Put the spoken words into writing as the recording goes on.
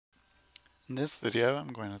In this video,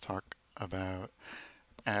 I'm going to talk about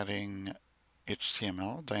adding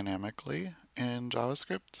HTML dynamically in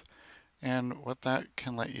JavaScript. And what that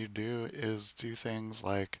can let you do is do things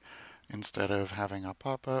like, instead of having a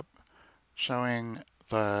pop-up, showing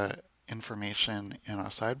the information in a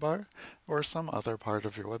sidebar or some other part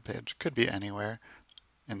of your web page. Could be anywhere.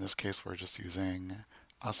 In this case, we're just using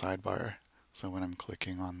a sidebar. So when I'm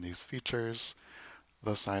clicking on these features,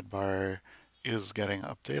 the sidebar is getting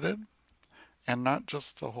updated. And not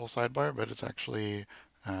just the whole sidebar, but it's actually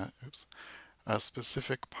a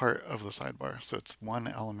specific part of the sidebar. So it's one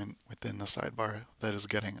element within the sidebar that is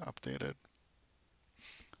getting updated.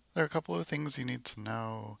 There are a couple of things you need to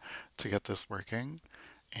know to get this working.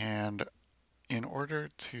 And in order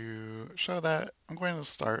to show that, I'm going to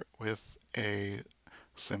start with a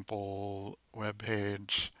simple web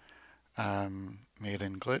page made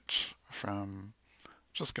in Glitch from,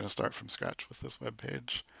 just going to start from scratch with this web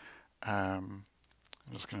page. I'm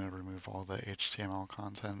just going to remove all the HTML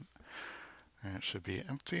content, and it should be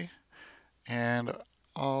empty. And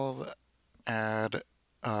I'll add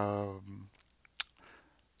a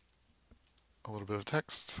little bit of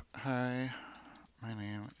text. Hi, my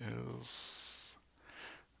name is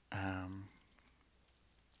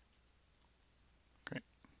great.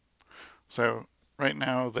 So right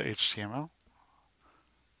now the HTML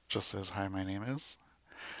just says hi, my name is,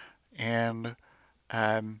 and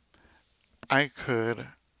I could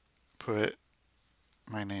put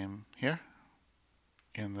my name here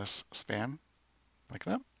in this span like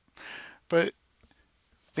that. But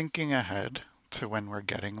thinking ahead to when we're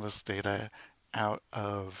getting this data out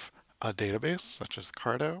of a database such as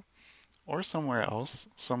Carto or somewhere else,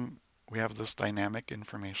 we have this dynamic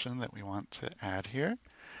information that we want to add here.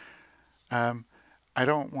 I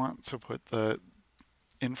don't want to put the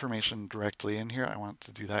information directly in here. I want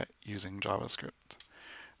to do that using JavaScript.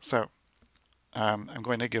 So I'm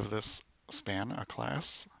going to give this span a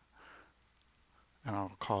class, and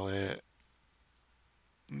I'll call it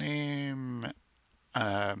name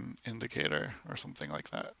indicator or something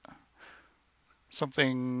like that.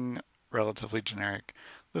 Something relatively generic.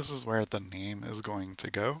 This is where the name is going to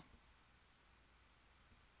go.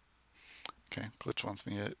 Okay, Glitch wants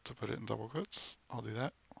me to put it in double quotes. I'll do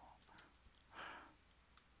that.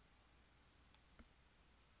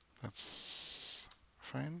 That's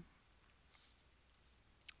fine.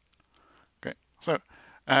 Great. So,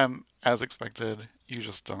 as expected, you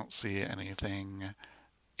just don't see anything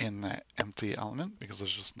in that empty element because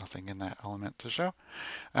there's just nothing in that element to show.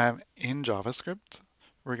 In JavaScript,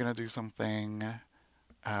 we're going to do something.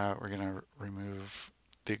 We're going to remove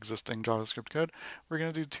the existing JavaScript code. We're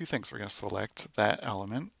going to do two things. We're going to select that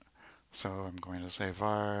element. So I'm going to say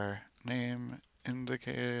var name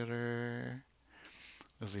indicator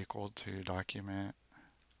is equal to document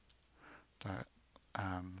dot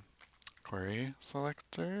query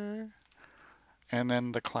selector, and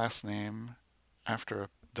then the class name after a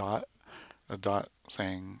dot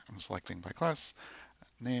saying I'm selecting by class,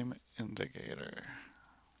 name indicator.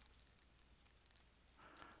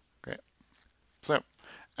 Great. So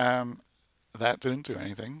that didn't do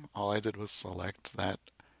anything. All I did was select that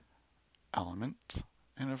element.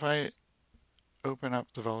 And if I open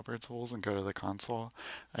up developer tools and go to the console,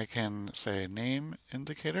 I can say name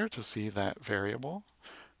indicator to see that variable.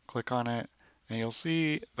 Click on it, and you'll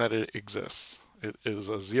see that it exists. It is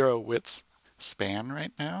a 0 width span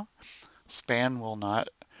right now. Span will not,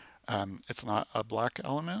 it's not a block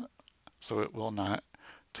element, so it will not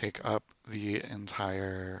take up the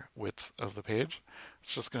entire width of the page.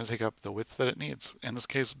 It's just going to take up the width that it needs. In this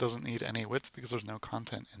case, it doesn't need any width because there's no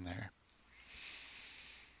content in there.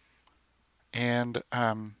 And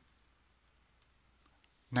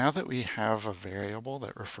now that we have a variable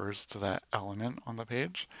that refers to that element on the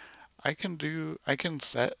page, I can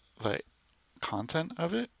set the content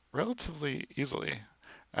of it relatively easily.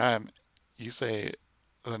 You say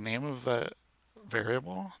the name of the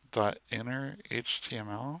variable dot inner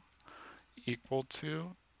HTML equal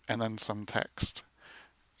to, and then some text.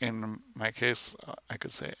 In my case, I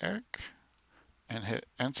could say Eric and hit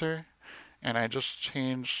enter, and I just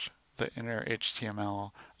changed the inner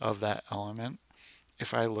HTML of that element.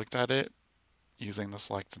 If I looked at it using the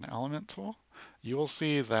select an element tool, you will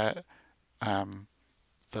see that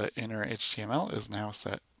the inner HTML is now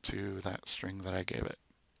set to that string that I gave it.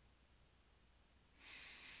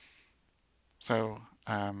 So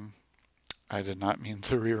I did not mean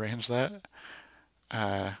to rearrange that.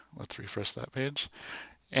 Let's refresh that page.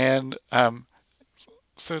 And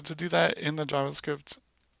so to do that in the JavaScript,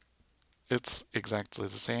 it's exactly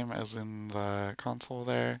the same as in the console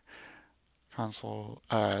there. Console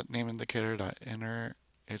name indicator dot inner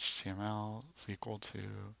HTML is equal to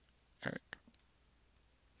Eric.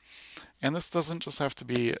 And this doesn't just have to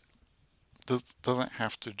be, this doesn't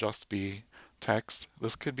have to just be text.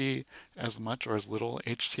 This could be as much or as little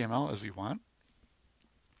HTML as you want.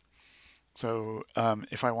 So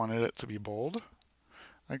if I wanted it to be bold,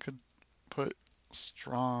 I could put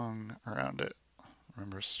strong around it.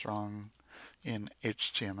 Remember, strong in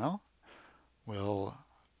HTML will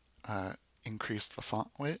increase the font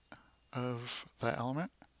weight of that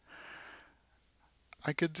element.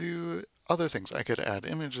 I could do other things. I could add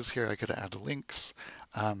images here. I could add links.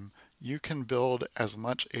 You can build as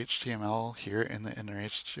much HTML here in the inner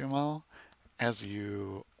HTML as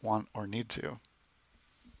you want or need to.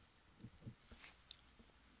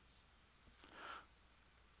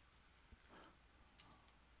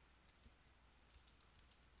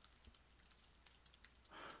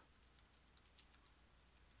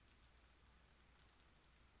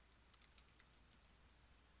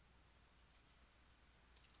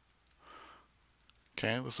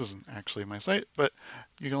 Okay, this isn't actually my site, but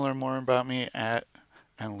you can learn more about me at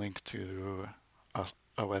and link to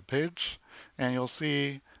a web page, and you'll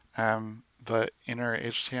see the inner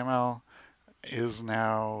HTML is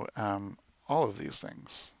now all of these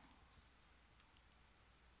things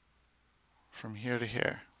from here to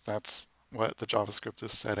here. That's what the JavaScript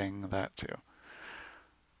is setting that to.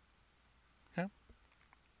 Okay.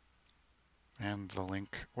 And the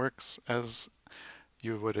link works as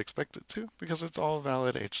you would expect it to because it's all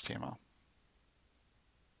valid HTML.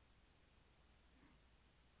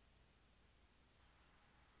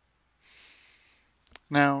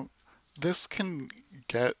 Now, this can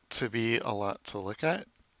get to be a lot to look at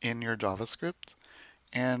in your JavaScript,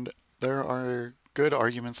 and there are good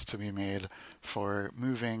arguments to be made for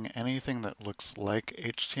moving anything that looks like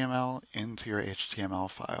HTML into your HTML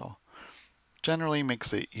file. Generally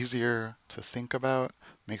makes it easier to think about,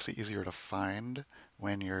 makes it easier to find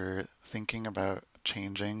when you're thinking about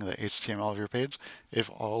changing the HTML of your page if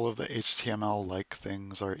all of the HTML-like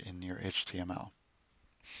things are in your HTML.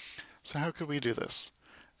 So how could we do this?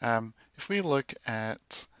 If we look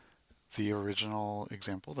at the original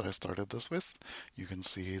example that I started this with, you can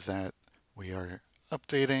see that we are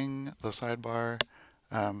updating the sidebar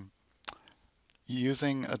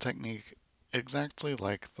using a technique exactly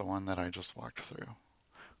like the one that I just walked through.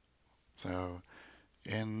 So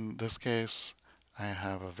in this case, I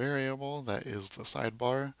have a variable that is the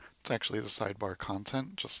sidebar. It's actually the sidebar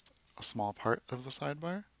content, just a small part of the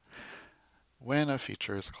sidebar. When a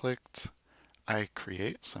feature is clicked, I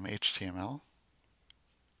create some HTML,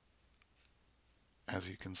 as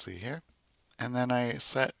you can see here, and then I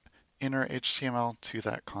set inner HTML to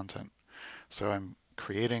that content. So I'm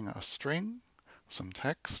creating a string, some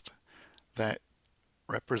text, that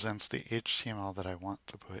represents the HTML that I want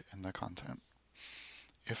to put in the content.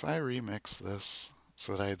 If I remix this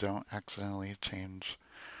so that I don't accidentally change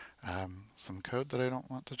some code that I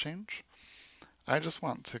don't want to change, I just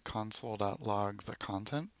want to console.log the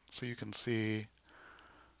content so you can see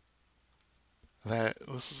that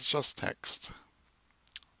this is just text.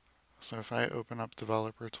 So if I open up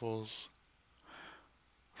Developer Tools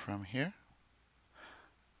from here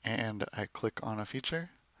and I click on a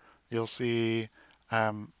feature, you'll see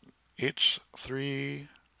H3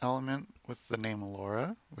 element with the name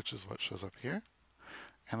Laura, which is what shows up here,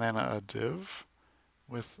 and then a div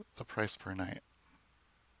with the price per night,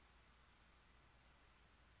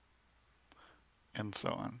 and so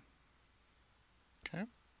on. Okay,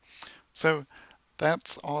 so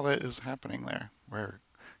that's all that is happening there. We're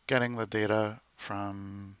getting the data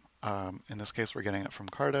from, in this case, we're getting it from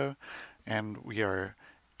Cardo, and we are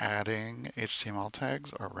adding HTML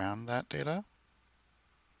tags around that data.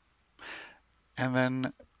 And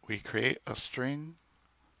then we create a string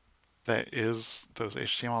that is those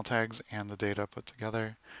HTML tags and the data put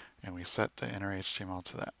together, and we set the inner HTML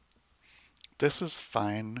to that. This is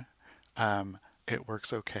fine. It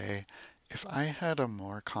works okay. If I had a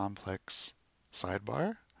more complex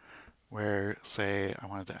sidebar, where, say, I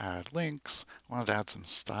wanted to add links, wanted to add some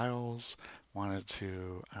styles, wanted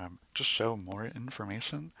to just show more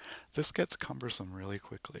information, this gets cumbersome really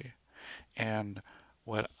quickly. And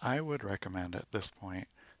what I would recommend at this point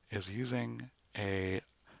is using a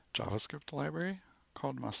JavaScript library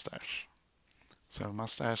called Mustache. So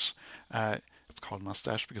Mustache, it's called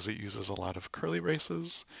Mustache because it uses a lot of curly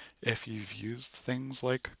braces. If you've used things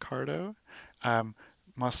like Cardo,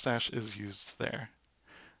 Mustache is used there.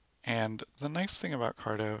 And the nice thing about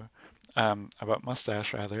Cardo, about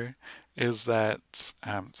Mustache rather, is that,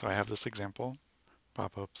 so I have this example,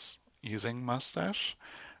 popups using Mustache.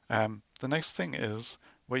 The nice thing is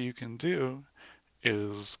what you can do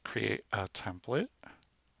is create a template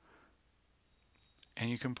and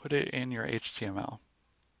you can put it in your HTML.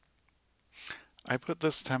 I put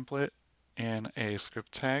this template in a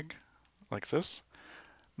script tag like this.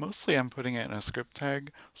 Mostly I'm putting it in a script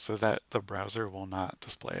tag so that the browser will not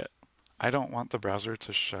display it. I don't want the browser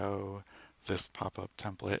to show this pop-up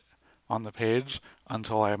template on the page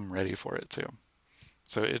until I'm ready for it to.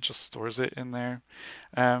 So it just stores it in there.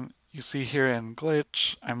 You see here in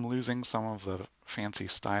Glitch, I'm losing some of the fancy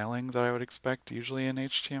styling that I would expect usually in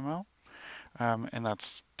HTML, and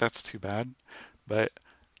that's too bad. But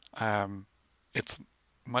it's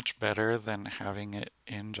much better than having it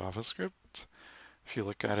in JavaScript. If you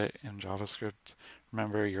look at it in JavaScript,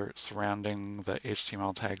 remember you're surrounding the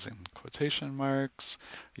HTML tags in quotation marks,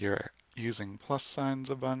 you're using plus signs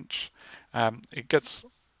a bunch.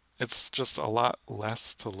 It's just a lot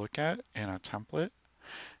less to look at in a template,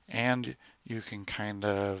 and you can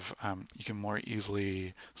you can more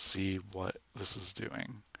easily see what this is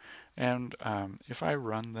doing. And if I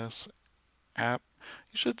run this app,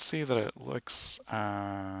 you should see that it looks,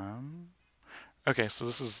 okay, so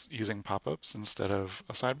this is using pop-ups instead of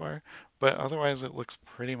a sidebar, but otherwise it looks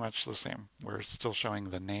pretty much the same. We're still showing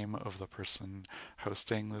the name of the person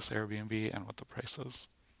hosting this Airbnb and what the price is.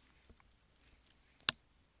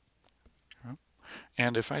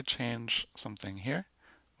 And if I change something here,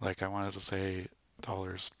 like I wanted to say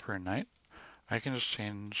dollars per night, I can just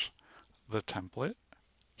change the template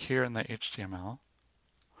here in the HTML.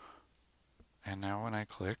 And now when I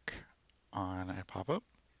click on a pop-up,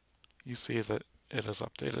 you see that it is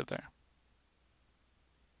updated there.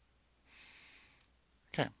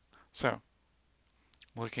 Okay, so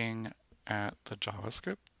looking at the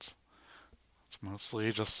JavaScript, it's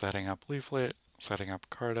mostly just setting up Leaflet, setting up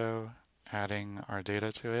Cardo, adding our data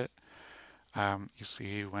to it. You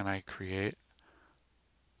see when I create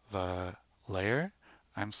the layer,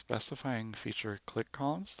 I'm specifying feature click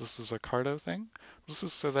columns. This is a Cardo thing. This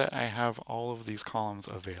is so that I have all of these columns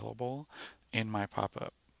available in my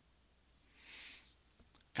pop-up.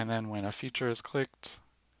 And then when a feature is clicked,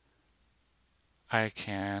 I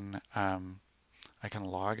can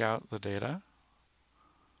log out the data.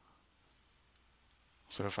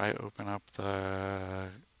 So if I open up the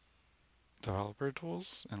developer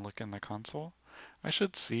tools and look in the console, I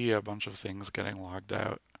should see a bunch of things getting logged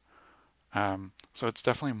out. So it's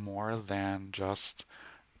definitely more than just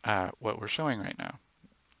what we're showing right now.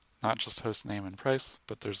 Not just host name and price,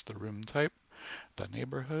 but there's the room type, the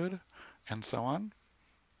neighborhood, and so on.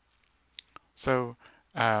 So,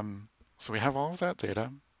 so we have all of that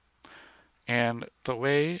data. And the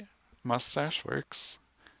way Mustache works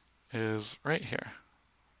is right here.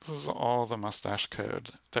 This is all the Mustache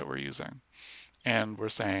code that we're using. And we're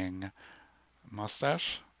saying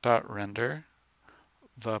mustache.render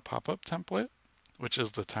the pop-up template, which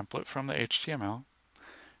is the template from the HTML.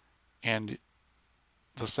 And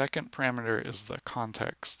the second parameter is the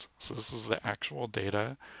context. So this is the actual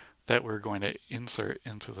data that we're going to insert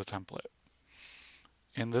into the template.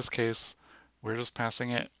 In this case, we're just passing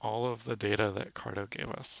it all of the data that Cardo gave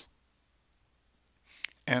us.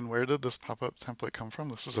 And where did this pop-up template come from?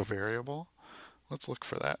 This is a variable. Let's look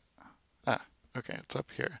for that. Okay, it's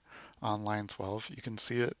up here on line 12. You can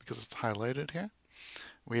see it because it's highlighted here.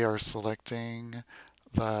 We are selecting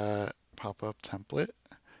the pop-up template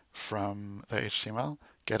from the HTML,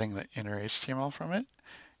 getting the inner HTML from it,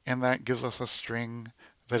 and that gives us a string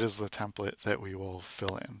that is the template that we will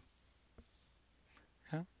fill in.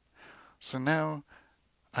 Okay? So now,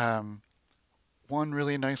 one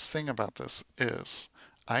really nice thing about this is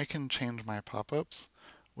I can change my pop-ups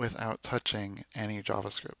without touching any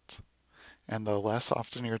JavaScript. And the less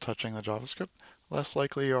often you're touching the JavaScript, less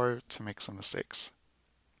likely you are to make some mistakes.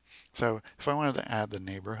 So if I wanted to add the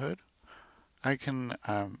neighborhood, I can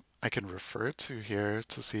refer to here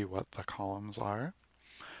to see what the columns are,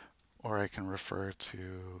 or I can refer to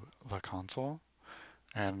the console.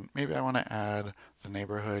 And maybe I want to add the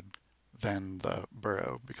neighborhood, then the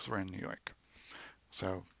borough, because we're in New York.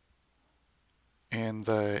 So in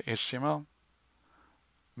the HTML,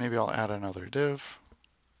 maybe I'll add another div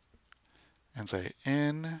and say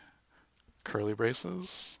in curly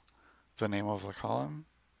braces, the name of the column,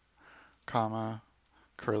 comma,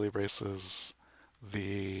 curly braces,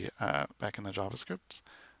 the back in the JavaScript,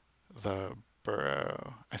 the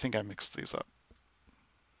borough. I think I mixed these up.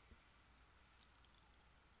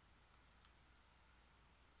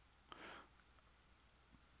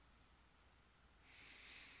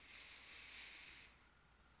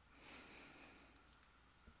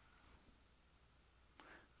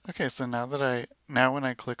 Okay, so now when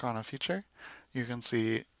I click on a feature, you can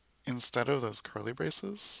see instead of those curly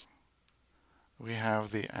braces, we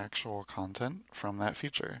have the actual content from that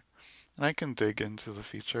feature. And I can dig into the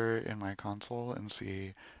feature in my console and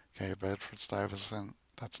see, okay, Bedford-Stuyvesant,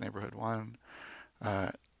 that's neighborhood 1,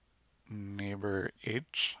 uh, neighbor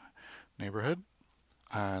H, neighborhood,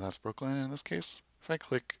 that's Brooklyn in this case. If I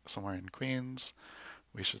click somewhere in Queens,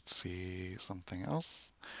 we should see something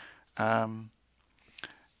else. Um,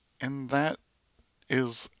 and that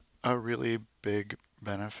is a really big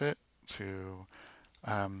benefit to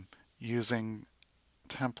using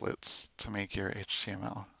templates to make your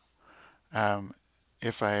HTML. Um,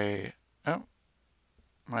 if I, oh,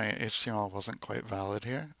 my HTML wasn't quite valid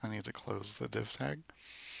here. I need to close the div tag.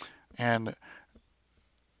 And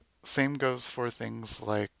same goes for things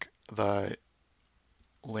like the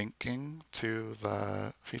linking to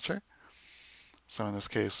the feature. So in this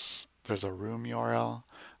case, there's a room URL.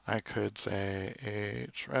 I could say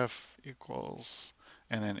href equals,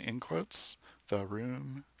 and then in quotes, the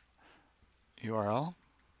room URL,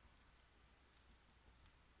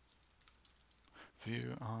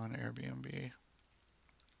 view on Airbnb.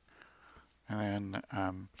 And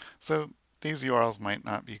then, so these URLs might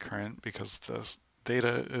not be current because the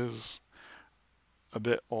data is a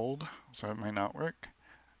bit old, so it might not work,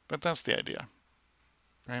 but that's the idea,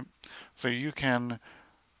 right? So you can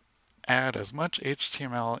add as much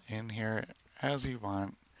HTML in here as you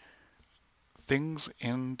want. Things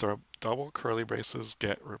in double curly braces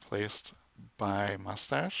get replaced by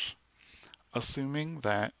Mustache, assuming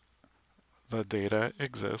that the data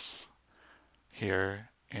exists here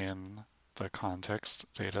in the context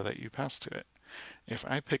data that you pass to it. If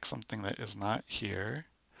I pick something that is not here,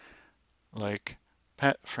 like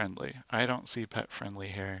pet friendly, I don't see pet friendly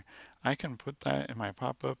here. I can put that in my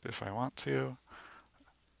pop-up if I want to.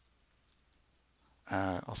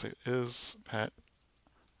 I'll say is pet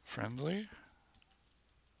friendly,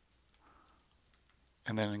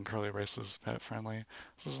 and then in curly braces, pet friendly.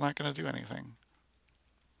 This is not going to do anything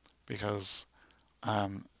because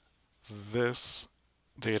this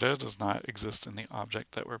data does not exist in the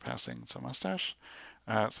object that we're passing to Mustache.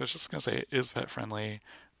 So it's just going to say is pet friendly.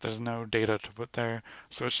 There's no data to put there,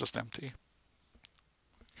 so it's just empty.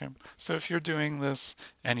 Okay. So if you're doing this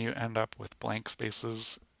and you end up with blank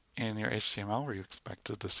spaces in your HTML where you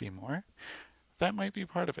expected to see more, that might be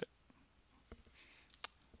part of it.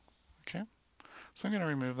 Okay. So I'm going to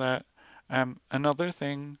remove that. Another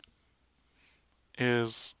thing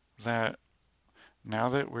is that now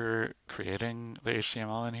that we're creating the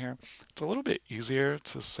HTML in here, it's a little bit easier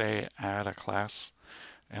to say add a class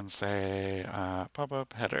and say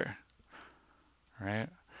pop-up header, right?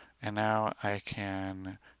 And now I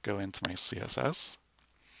can go into my CSS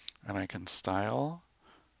and I can style.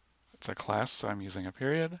 It's a class, so I'm using a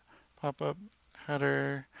period. Pop-up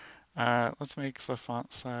header. Let's make the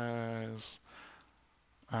font size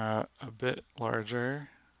a bit larger,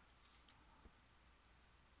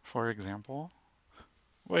 for example.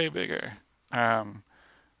 Way bigger. And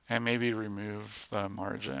maybe remove the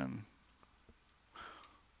margin.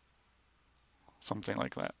 Something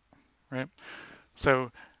like that, right?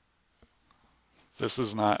 So this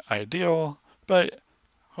is not ideal, but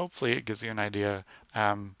hopefully it gives you an idea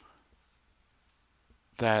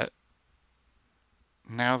that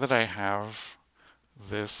now that I have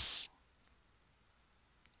this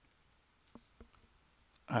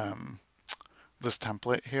this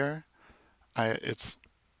template here, it's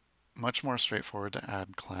much more straightforward to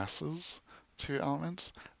add classes to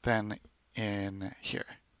elements than in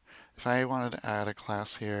here. If I wanted to add a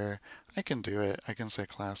class here, I can do it. I can say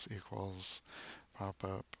class equals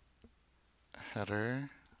pop-up header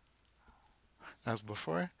as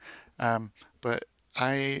before. But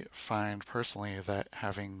I find personally that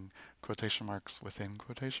having quotation marks within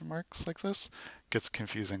quotation marks like this gets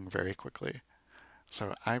confusing very quickly.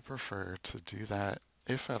 So I prefer to do that,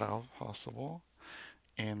 if at all possible,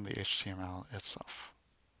 in the HTML itself.